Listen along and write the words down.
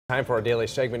Time for our daily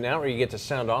segment now, where you get to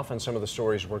sound off on some of the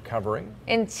stories we're covering.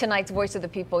 In tonight's Voice of the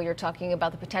People, you're talking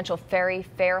about the potential ferry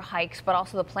fare hikes, but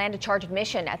also the plan to charge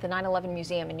admission at the 9/11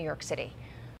 Museum in New York City.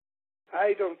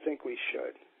 I don't think we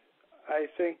should. I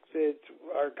think that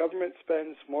our government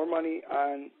spends more money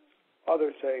on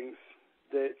other things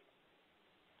that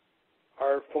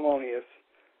are felonious.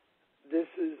 This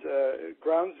is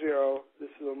ground zero.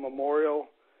 This is a memorial,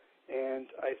 and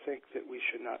I think that we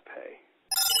should not pay.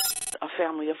 A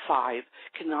family of 5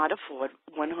 cannot afford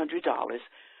 $100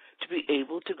 to be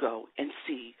able to go and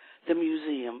see the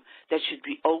museum that should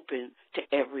be open to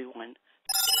everyone.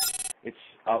 It's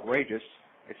outrageous.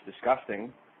 It's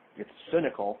disgusting. It's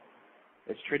cynical.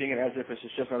 It's treating it as if it's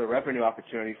just another revenue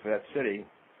opportunity for that city,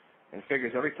 and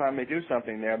figures every time they do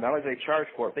something there, not only do they charge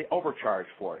for it, they overcharge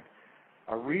for it.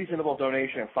 A reasonable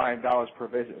donation of $5 per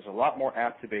visit is a lot more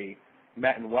apt to be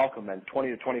met and welcome than $20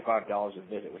 to $25 a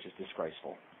visit, which is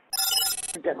disgraceful.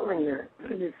 Doubling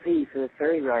the fee for the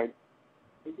ferry ride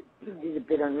is a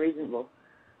bit unreasonable.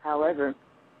 However,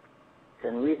 it's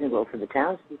unreasonable for the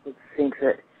townspeople to think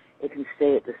that it can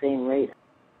stay at the same rate.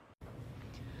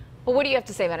 Well, what do you have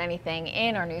to say about anything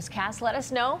in our newscast? Let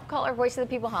us know. Call our Voice of the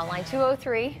People hotline,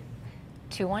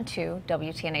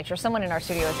 203-212-WTNH, or someone in our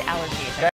studio's allergies.